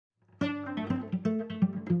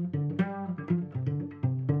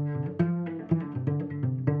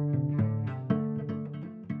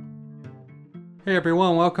Hey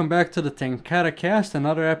everyone, welcome back to the Tenkara Cast,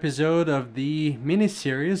 another episode of the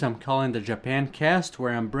mini-series I'm calling the Japan Cast,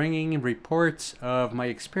 where I'm bringing reports of my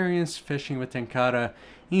experience fishing with Tenkara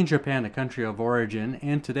in Japan, the country of origin.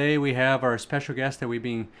 And today we have our special guest that we've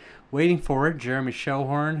been waiting for, Jeremy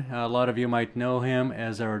Schellhorn. A lot of you might know him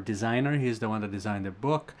as our designer. He's the one that designed the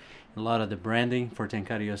book, a lot of the branding for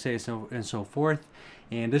Tenkara USA and so forth.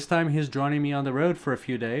 And this time he's joining me on the road for a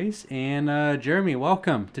few days. And Jeremy,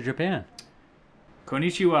 welcome to Japan.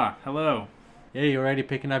 Konnichiwa. Hello. Yeah, you're already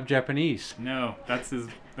picking up Japanese. No, that's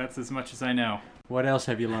as much as I know. What else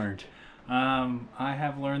have you learned? I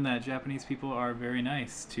have learned that Japanese people are very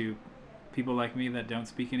nice to people like me that don't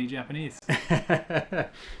speak any Japanese.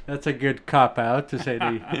 That's a good cop-out to say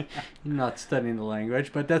that you're not studying the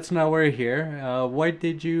language, but that's not why we're here. Why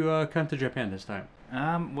did you come to Japan this time?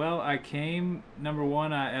 Well, I came, number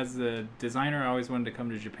one, as a designer, I always wanted to come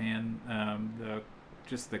to Japan.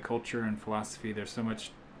 Just the culture and philosophy, there's so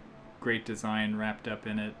much great design wrapped up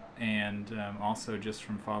in it, and also just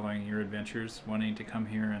from following your adventures, wanting to come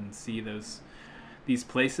here and see these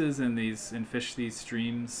places and fish these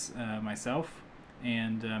streams myself.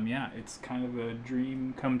 And yeah, it's kind of a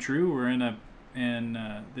dream come true. We're in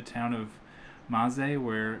the town of Maze,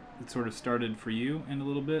 where it sort of started for you in a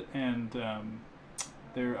little bit, and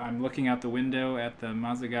there I'm looking out the window at the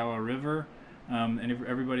Mazegawa River, and if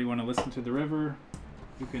everybody want to listen to the river,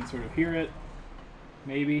 you can sort of hear it,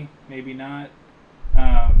 maybe not.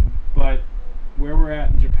 But where we're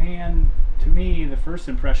at in Japan, to me, the first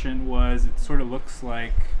impression was it sort of looks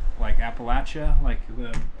like Appalachia, like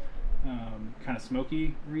the kind of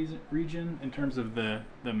smoky region in terms of the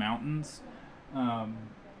mountains.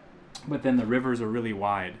 But then the rivers are really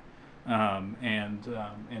wide and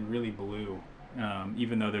really blue,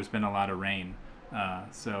 even though there's been a lot of rain.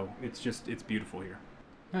 So it's beautiful here.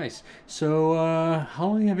 Nice. So, how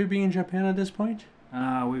long have you been in Japan at this point?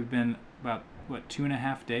 We've been about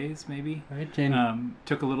 2.5 days, maybe. Right. And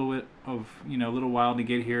took a little bit of a little while to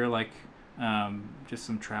get here, just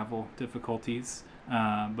some travel difficulties.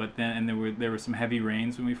 But then there were some heavy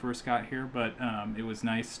rains when we first got here. But it was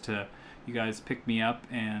nice to you guys picked me up,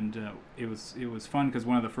 and it was fun because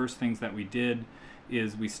one of the first things that we did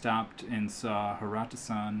is we stopped and saw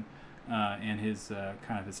Hirata-san and his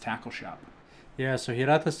kind of his tackle shop. yeah, so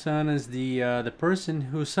Hirata-san is the person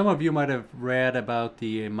who some of you might have read about,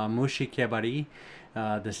 the Mamushi Kebari,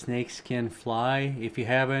 the snakeskin fly. If you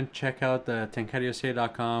haven't, check out the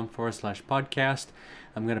tenkariose.com/podcast.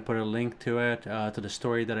 I'm going to put a link to it, to the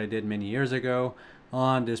story that I did many years ago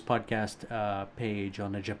on this podcast page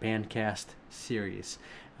on the Japan Cast series.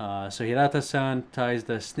 So Hirata-san ties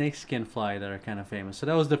the snakeskin fly that are kind of famous. So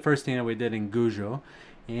that was the first thing that we did in Gujo.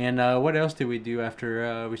 And what else did we do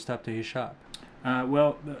after we stopped at his shop?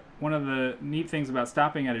 Well, one of the neat things about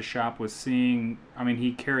stopping at his shop was seeing,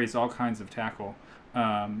 he carries all kinds of tackle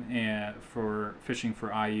and for fishing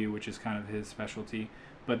for IU, which is kind of his specialty.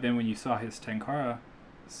 But then when you saw his Tenkara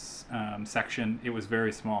section, it was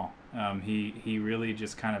very small. He really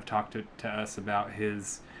just kind of talked to us about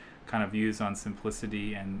his kind of views on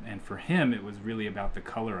simplicity, and for him, it was really about the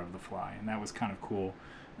color of the fly, and that was kind of cool.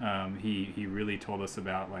 He really told us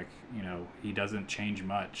about, he doesn't change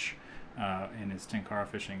much in his Tenkara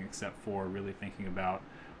fishing, except for really thinking about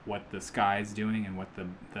what the sky is doing and what the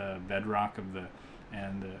bedrock of the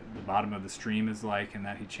bottom of the stream is like, and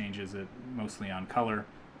that he changes it mostly on color.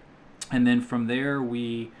 And then from there,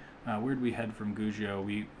 where'd we head from Gujo?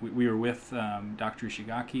 We were with Dr.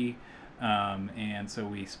 Ishigaki, and so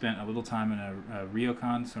we spent a little time in a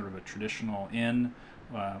ryokan, sort of a traditional inn,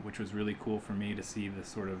 which was really cool for me to see the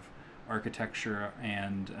sort of architecture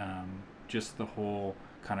and just the whole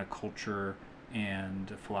kind of culture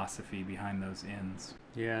and philosophy behind those inns.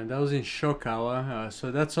 Yeah, that was in Shokawa.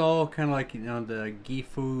 So that's all kind of like, the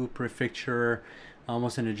Gifu prefecture,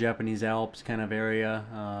 almost in the Japanese Alps kind of area.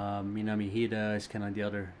 Minamihida is kind of the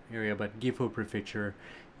other area, but Gifu prefecture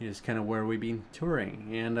is kind of where we've been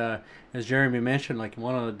touring. And as Jeremy mentioned,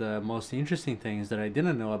 one of the most interesting things that I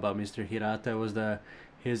didn't know about Mr. Hirata was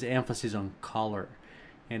his emphasis on color.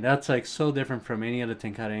 And that's so different from any other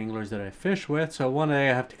Tenkara anglers that I fish with. So one day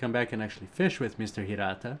I have to come back and actually fish with Mr.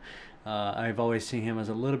 Hirata. I've always seen him as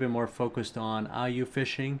a little bit more focused on IU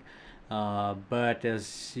fishing. But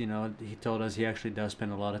as he told us, he actually does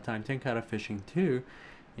spend a lot of time Tenkara fishing too.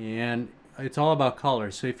 And it's all about color.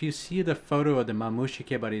 So if you see the photo of the Mamushi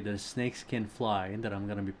Kebari, the snakeskin fly that I'm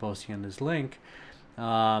going to be posting on this link,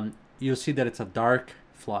 you'll see that it's a dark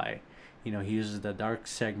fly. He uses the dark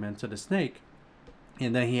segments of the snake.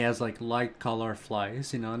 And then he has light color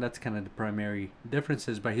flies, and that's kind of the primary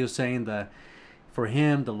differences. But he was saying that for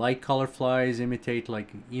him, the light color flies imitate like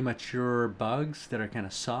immature bugs that are kind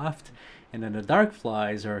of soft, and then the dark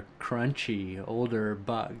flies are crunchy, older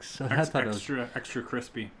bugs. So I thought it was extra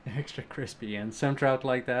crispy. extra crispy, and some trout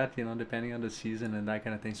like that, depending on the season and that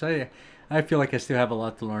kind of thing. So I feel like I still have a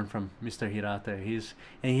lot to learn from Mr. Hirata.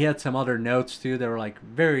 He had some other notes too that were like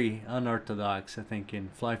very unorthodox, I think, in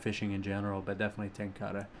fly fishing in general, but definitely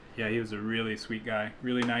tenkara. Yeah, he was a really sweet guy,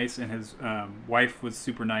 really nice, and his wife was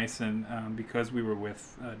super nice. And because we were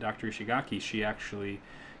with Dr. Ishigaki, she actually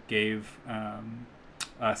gave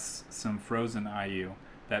us some frozen ayu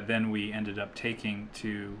that then we ended up taking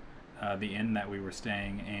to the inn that we were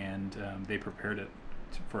staying, and they prepared it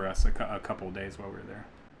for us a couple of days while we were there.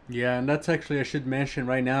 Yeah, and that's actually, I should mention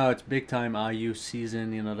right now, it's big time ayu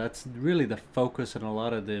season. That's really the focus on a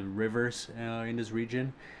lot of the rivers in this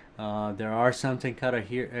region. There are some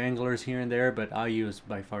tenkara anglers here and there, but ayu is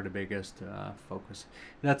by far the biggest focus.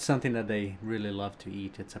 That's something that they really love to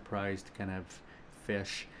eat. It's a prized kind of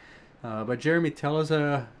fish. But Jeremy, tell us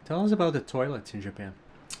about the toilets in Japan.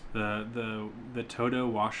 The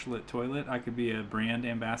Toto washlet toilet. I could be a brand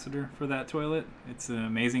ambassador for that toilet. It's an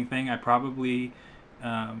amazing thing. I probably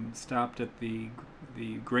stopped at the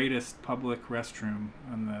greatest public restroom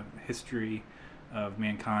in the history of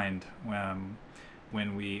mankind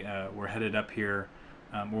when we were headed up here,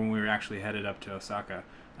 when we were actually headed up to Osaka,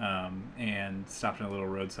 and stopped in a little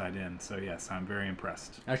roadside inn. So yes, I'm very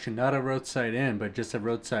impressed. Actually, not a roadside inn, but just a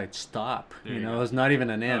roadside stop. It was not even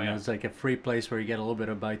an inn. Oh, yeah. It was like a free place where you get a little bit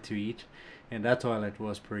of bite to eat. And that toilet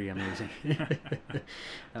was pretty amazing.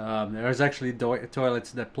 There's actually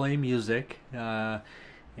toilets that play music.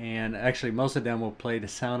 And actually, most of them will play the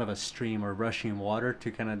sound of a stream or rushing water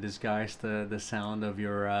to kind of disguise the sound of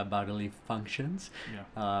your bodily functions.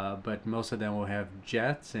 Yeah. But most of them will have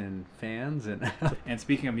jets and fans. And And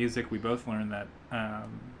speaking of music, we both learned that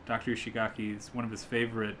Dr. Ishigaki's one of his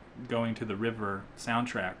favorite going to the river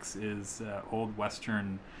soundtracks is old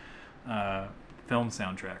Western film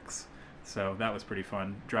soundtracks. So that was pretty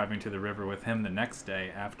fun, driving to the river with him the next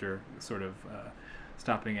day after sort of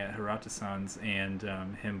stopping at Hirata-san's and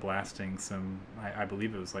him blasting some, I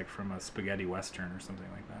believe it was like from a spaghetti western or something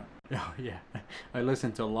like that. Oh yeah, I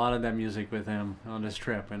listened to a lot of that music with him on this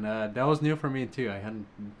trip, and that was new for me too.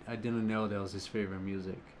 I didn't know that was his favorite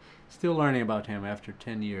music. Still learning about him after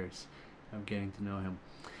 10 years of getting to know him.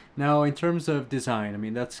 Now, in terms of design, I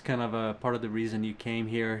mean, that's kind of a part of the reason you came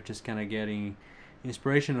here, just kind of getting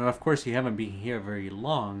inspiration. And of course, you haven't been here very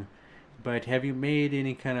long, but have you made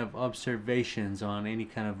any kind of observations on any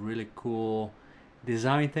kind of really cool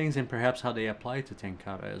design things, and perhaps how they apply to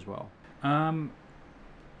tenkara as well?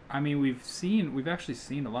 I mean, we've actually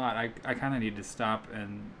seen a lot. I kind of need to stop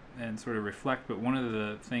and sort of reflect, but one of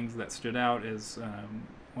the things that stood out is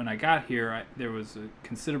when I got here, there was a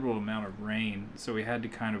considerable amount of rain, so we had to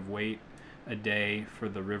kind of wait a day for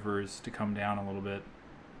the rivers to come down a little bit.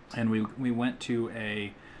 And we went to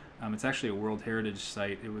it's actually a World Heritage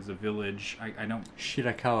Site. It was a village. I don't...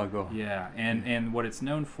 Shirakawa-go. Yeah, and what it's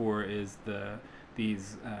known for is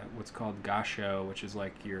these what's called gasho, which is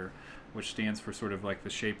like which stands for sort of like the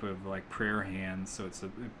shape of like prayer hands. So it's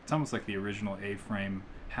almost like the original A-frame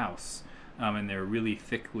house, and they're really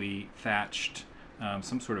thickly thatched,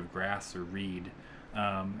 some sort of grass or reed,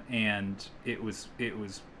 and it was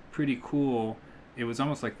pretty cool. It was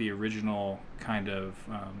almost like the original kind of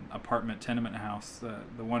apartment tenement house.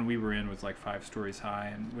 The one we were in was like 5 stories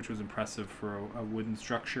high, and which was impressive for a wooden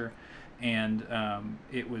structure. And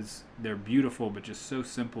they're beautiful, but just so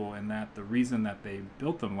simple in that the reason that they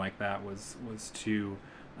built them like that was to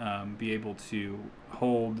be able to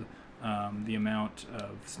hold the amount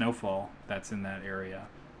of snowfall that's in that area.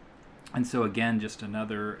 And so again, just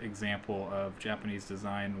another example of Japanese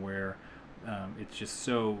design where it's just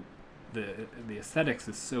so... The aesthetics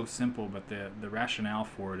is so simple, but the rationale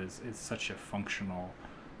for it is such a functional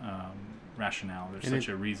rationale. There's such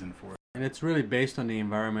a reason for it. And it's really based on the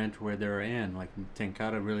environment where they're in. Like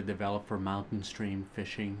tenkara really developed for mountain stream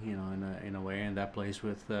fishing, in a way, and that place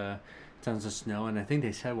with tons of snow. And I think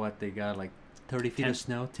they said they got like 30 feet of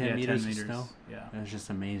snow, 10 meters of snow. Yeah, it's just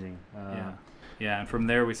amazing. Yeah, and from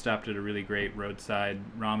there we stopped at a really great roadside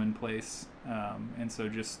ramen place, and so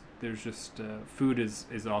there's food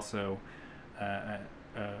is also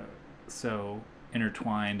so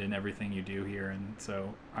intertwined in everything you do here, and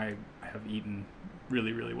so I have eaten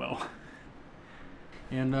really, really well.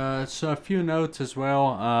 And so a few notes as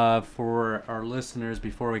well for our listeners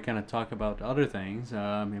before we kind of talk about other things,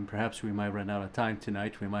 and perhaps we might run out of time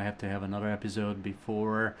tonight. We might have to have another episode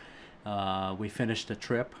before we finish the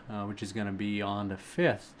trip, which is going to be on the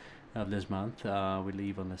 5th of this month. We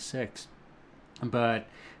leave on the 6th. But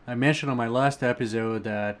I mentioned on my last episode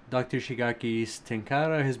that Dr. Shigaki's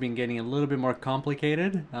tenkara has been getting a little bit more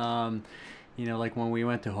complicated. Like when we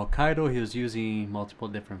went to Hokkaido, he was using multiple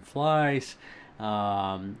different flies,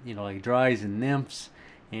 like dries and nymphs.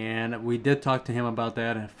 And we did talk to him about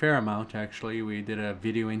that a fair amount, actually. We did a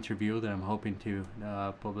video interview that I'm hoping to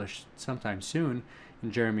publish sometime soon.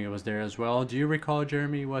 And Jeremy was there as well. Do you recall,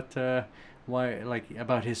 Jeremy, why, like,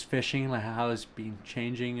 about his fishing, like how it's been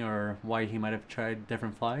changing, or why he might have tried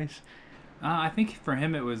different flies? I think for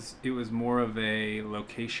him it was more of a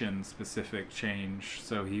location specific change.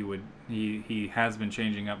 So he has been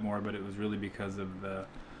changing up more, but it was really because of the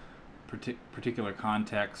particular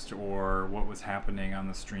context or what was happening on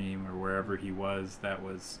the stream or wherever he was that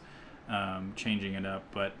was changing it up.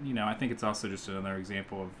 But I think it's also just another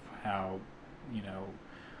example of how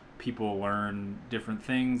people learn different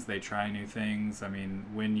things, they try new things. I mean,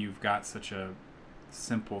 when you've got such a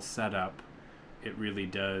simple setup, it really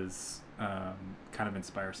does kind of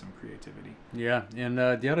inspire some creativity. Yeah, and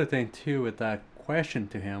the other thing too with that question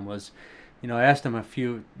to him was, I asked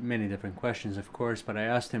him many different questions, of course, but I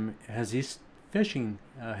asked him, has his fishing,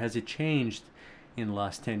 has it changed in the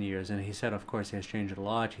last 10 years? And he said, of course, it has changed a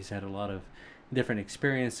lot. He's had a lot of different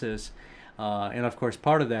experiences. And of course,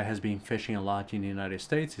 part of that has been fishing a lot in the United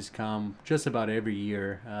States. He's come just about every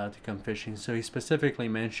year to come fishing. So he specifically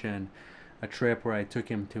mentioned a trip where I took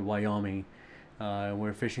him to Wyoming.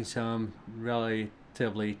 We're fishing some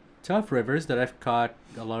relatively tough rivers that I've caught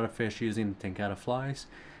a lot of fish using tenkara flies.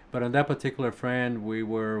 But on that particular friend, we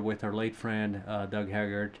were with our late friend, Doug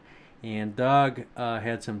Haggard. And Doug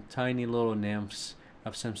had some tiny little nymphs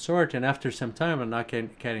of some sort. And after some time of not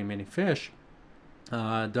catching many fish,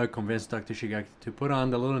 Doug convinced Dr. Shigaki to put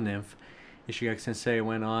on the little nymph. Ishigaki Sensei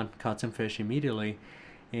went on, caught some fish immediately.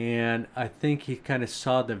 And I think he kind of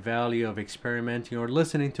saw the value of experimenting or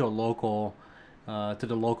listening to to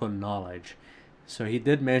the local knowledge. So he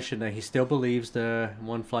did mention that he still believes the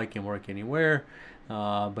one fly can work anywhere.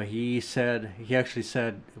 But he actually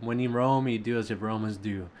said, when in Rome, you do as if Romans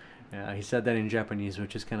do. He said that in Japanese,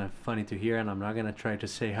 which is kind of funny to hear, and I'm not going to try to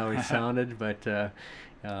say how it sounded, but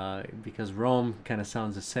because Rome kind of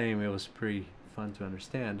sounds the same, it was pretty fun to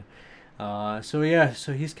understand. So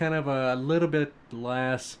he's kind of a little bit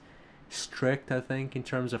less strict, I think, in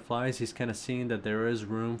terms of flies. He's kind of seeing that there is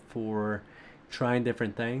room for trying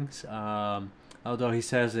different things. Although he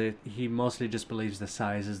says that he mostly just believes the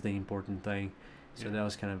size is the important thing. So that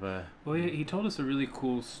was kind of a... Well, he told us a really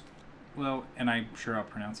cool... Well, and I'm sure I'll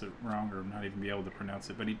pronounce it wrong or not even be able to pronounce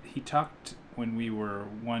it, but he talked when we were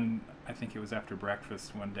I think it was after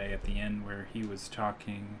breakfast one day at the end, where he was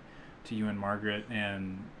talking to you and Margaret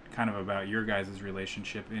and kind of about your guys'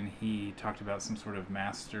 relationship, and he talked about some sort of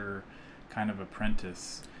master kind of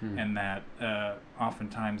apprentice, and that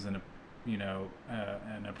oftentimes an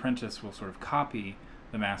apprentice will sort of copy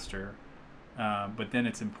the master, but then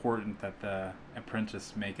it's important that the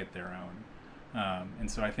apprentice make it their own. And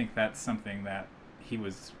so I think that's something that he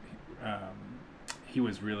was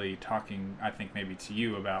really talking, I think, maybe to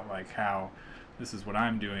you about, like, how this is what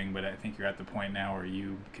I'm doing, but I think you're at the point now where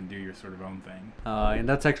you can do your sort of own thing. And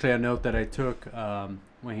that's actually a note that I took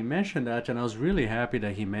when he mentioned that, and I was really happy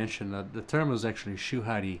that he mentioned that the term was actually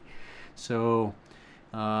shuhari. So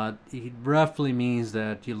it roughly means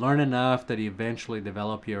that you learn enough that you eventually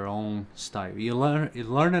develop your own style. You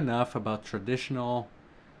learn enough about traditional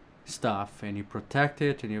stuff, and you protect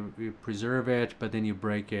it and you preserve it, but then you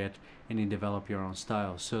break it and you develop your own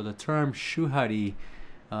style. So the term shuhari,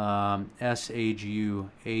 S-H-U-H-A-R-I,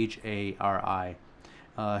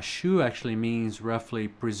 shu actually means roughly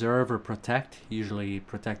preserve or protect, usually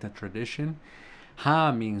protect a tradition.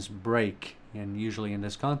 Ha means break, and usually in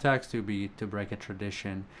this context to break a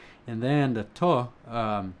tradition. And then the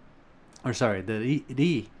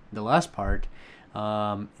the last part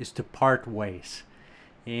is to part ways.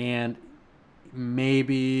 And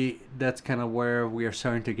maybe that's kind of where we are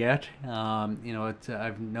starting to get.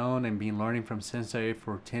 I've known and been learning from Sensei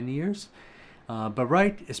for 10 years. But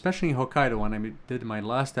especially in Hokkaido, when I did my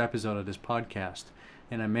last episode of this podcast,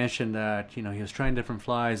 and I mentioned that, he was trying different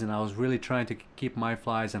flies, and I was really trying to keep my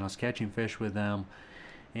flies, and I was catching fish with them.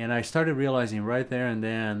 And I started realizing right there and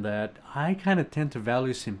then that I kind of tend to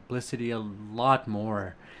value simplicity a lot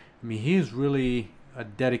more. I mean, he's really a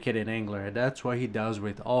dedicated angler. That's what he does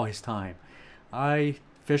with all his time. I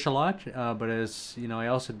fish a lot, but as you know, I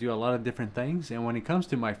also do a lot of different things. And when it comes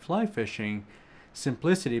to my fly fishing,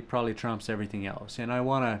 simplicity probably trumps everything else. And I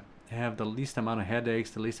want to have the least amount of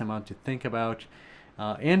headaches, the least amount to think about,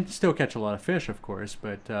 and still catch a lot of fish, of course.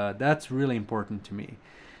 But that's really important to me.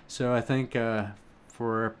 So I think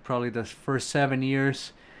for probably the first 7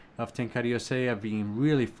 years, of Tenkara Yosei have been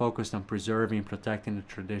really focused on preserving, protecting the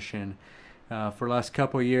tradition. For the last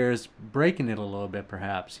couple of years, breaking it a little bit,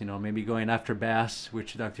 perhaps. Maybe going after bass,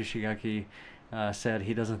 which Dr. Shigaki said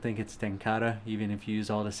he doesn't think it's Tenkara, even if you use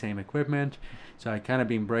all the same equipment. So I kind of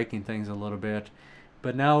been breaking things a little bit.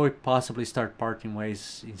 But now we possibly start parting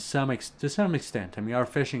ways to some extent. I mean, our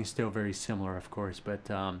fishing is still very similar, of course, but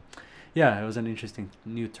yeah, it was an interesting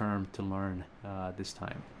new term to learn this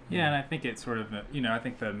time. Yeah, and I think it sort of, I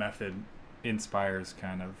think the method inspires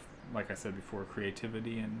kind of, like I said before,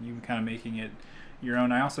 creativity and you kind of making it your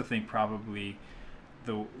own. I also think probably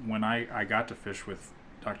when I got to fish with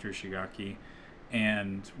Dr. Ishigaki,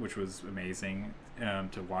 and which was amazing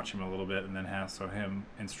to watch him a little bit and then have him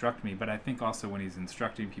instruct me. But I think also when he's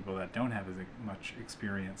instructing people that don't have as much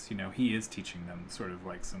experience, he is teaching them sort of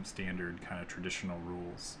like some standard kind of traditional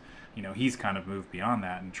rules. He's kind of moved beyond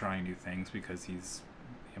that and trying new things because he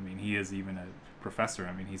is even a professor.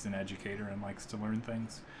 I mean, he's an educator and likes to learn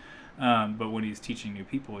things. But when he's teaching new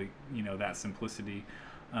people, that simplicity.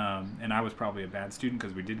 And I was probably a bad student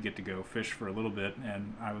because we did get to go fish for a little bit,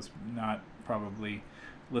 and I was not probably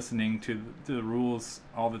listening to the rules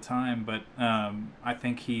all the time. But I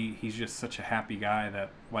think he's just such a happy guy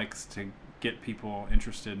that likes to get people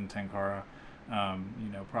interested in Tenkara.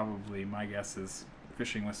 Probably my guess is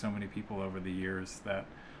fishing with so many people over the years that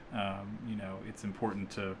it's important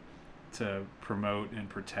to promote and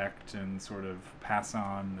protect and sort of pass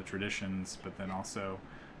on the traditions, but then also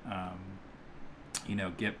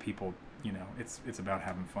get people, it's about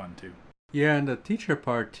having fun too. Yeah, and the teacher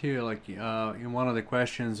part too, like in one of the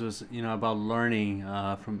questions was, about learning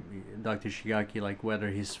from Dr. Shigaki, like whether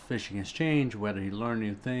his fishing has changed, whether he learned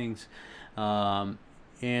new things.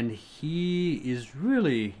 And he is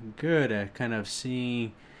really good at kind of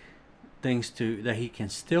seeing things that he can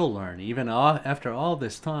still learn, even after all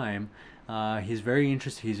this time. He's very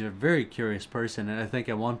interested. He's a very curious person, and I think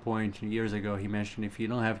at one point years ago he mentioned if you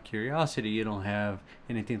don't have curiosity, you don't have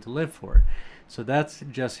anything to live for. So that's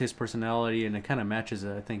just his personality, and it kind of matches,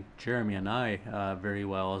 I think, Jeremy and I very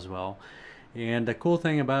well as well. And the cool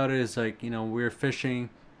thing about it is, like, we're fishing,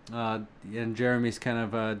 and Jeremy's kind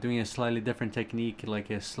of doing a slightly different technique, like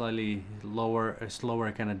a slower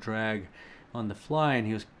kind of drag on the fly, and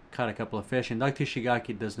he was caught a couple of fish. And Dr.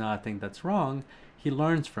 Shigaki does not think that's wrong. He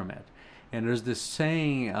learns from it. And there's this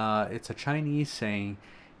saying, it's a Chinese saying,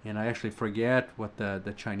 and I actually forget what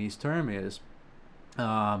the Chinese term is.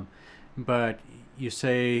 But you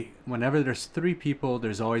say, whenever there's three people,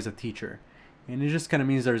 there's always a teacher. And it just kind of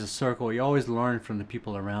means there's a circle. You always learn from the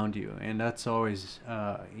people around you. And that's always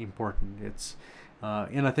important.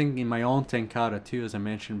 And I think in my own Tenkara too, as I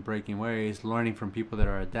mentioned, breaking ways, learning from people that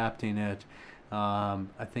are adapting it.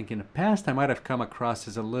 I think in the past I might have come across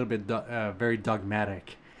as a little bit very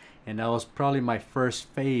dogmatic. And that was probably my first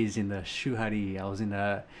phase in the shuhari. I was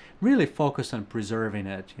really focused on preserving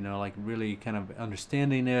it, like really kind of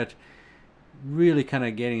understanding it, really kind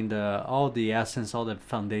of getting all the essence, all the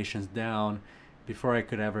foundations down before I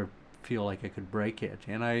could ever feel like I could break it.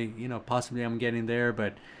 And possibly I'm getting there,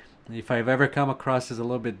 but if I've ever come across as a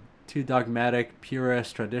little bit too dogmatic,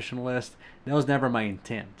 purist, traditionalist, that was never my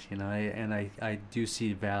intent, and I do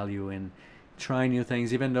see value in trying new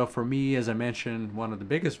things, even though for me, as I mentioned, one of the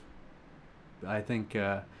biggest, I think,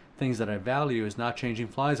 things that I value is not changing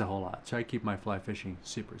flies a whole lot. So I keep my fly fishing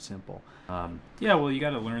super simple. Yeah, well, you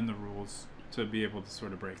got to learn the rules to be able to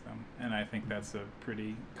sort of break them. And I think that's a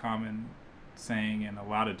pretty common saying in a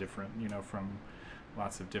lot of different, from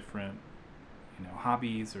lots of different,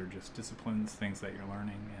 hobbies or just disciplines, things that you're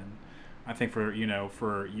learning. And I think for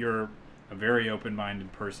you're a very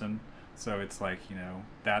open-minded person. So it's like,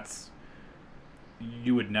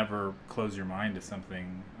 you would never close your mind to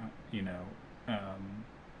something,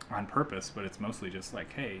 on purpose, but it's mostly just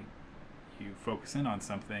like, hey, you focus in on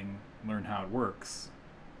something, learn how it works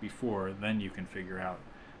before, then you can figure out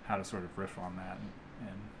how to sort of riff on that.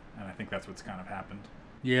 And I think that's what's kind of happened.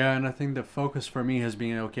 Yeah, and I think the focus for me has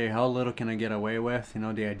been, okay, how little can I get away with?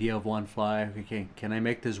 The idea of one fly. Okay, can I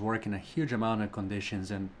make this work in a huge amount of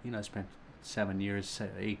conditions? And, I spent 7 years,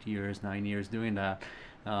 8 years, 9 years doing that.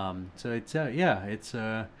 So it's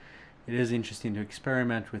it is interesting to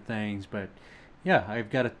experiment with things, but yeah, I've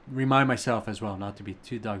got to remind myself as well not to be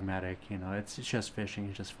too dogmatic. It's just fishing.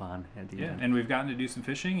 It's just fun at the end. And we've gotten to do some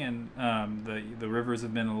fishing, and the rivers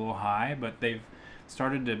have been a little high, but they've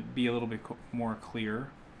started to be a little bit more clear.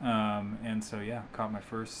 And so, yeah, caught my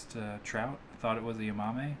first trout. Thought it was a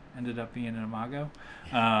yamame. Ended up being an imago.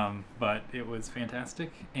 But it was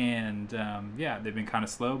fantastic. And, they've been kind of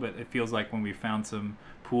slow, but it feels like when we found some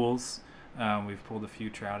pools We've pulled a few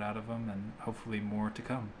trout out of them, and hopefully more to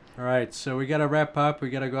come. All right, so we gotta wrap up. We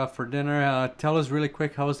gotta go out for dinner. Tell us really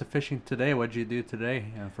quick, how was the fishing today? What did you do today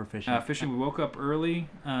for fishing? Fishing, we woke up early.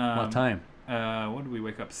 What time? What did we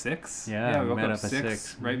wake up? 6? Yeah, we woke met up up at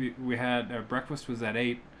 6. Right, we had breakfast was at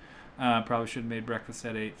 8. Probably should have made breakfast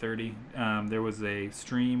at 8:30. There was a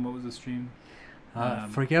stream. What was the stream?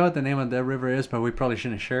 Forget what the name of that river is, but we probably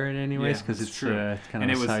shouldn't share it anyways Yeah, because it's it's true. kind And of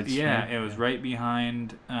it a was side stream. it was right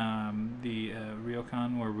behind the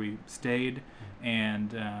Ryokan where we stayed, and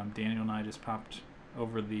Daniel and I just popped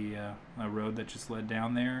over the road that just led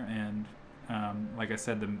down there, and like I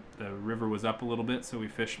said, the river was up a little bit, so we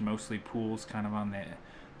fished mostly pools, kind of on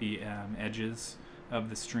the edges of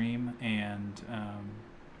the stream, and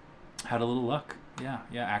had a little luck. Yeah.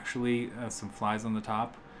 Actually, some flies on the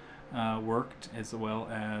top worked, as well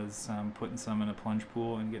as putting some in a plunge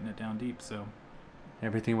pool and getting it down deep. So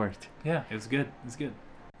Everything worked. yeah, it was good.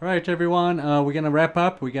 All right, everyone. We're gonna wrap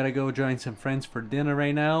up. We gotta go join some friends for dinner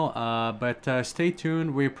right now. But stay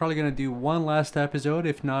tuned. We're probably gonna do one last episode,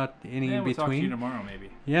 if not any in We'll talk to you between. tomorrow, maybe.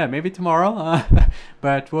 Yeah, maybe tomorrow.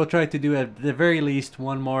 But we'll try to do at the very least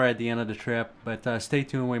one more at the end of the trip. But stay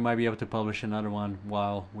tuned. We might be able to publish another one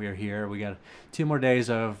while we're here. We got 2 more days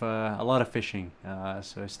of a lot of fishing.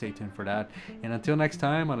 So stay tuned for that. And until next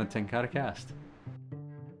time on the Tenkara Cast.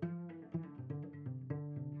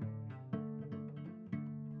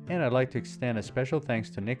 And I'd like to extend a special thanks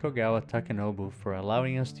to Nikogawa Takenobu for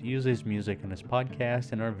allowing us to use his music on his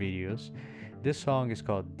podcast and our videos. This song is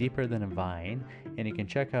called Deeper Than a Vine, and you can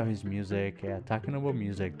check out his music at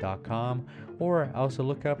takenobumusic.com, or also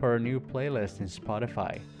look up our new playlist in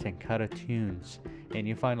Spotify, Tenkara Tunes, and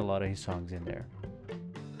you'll find a lot of his songs in there.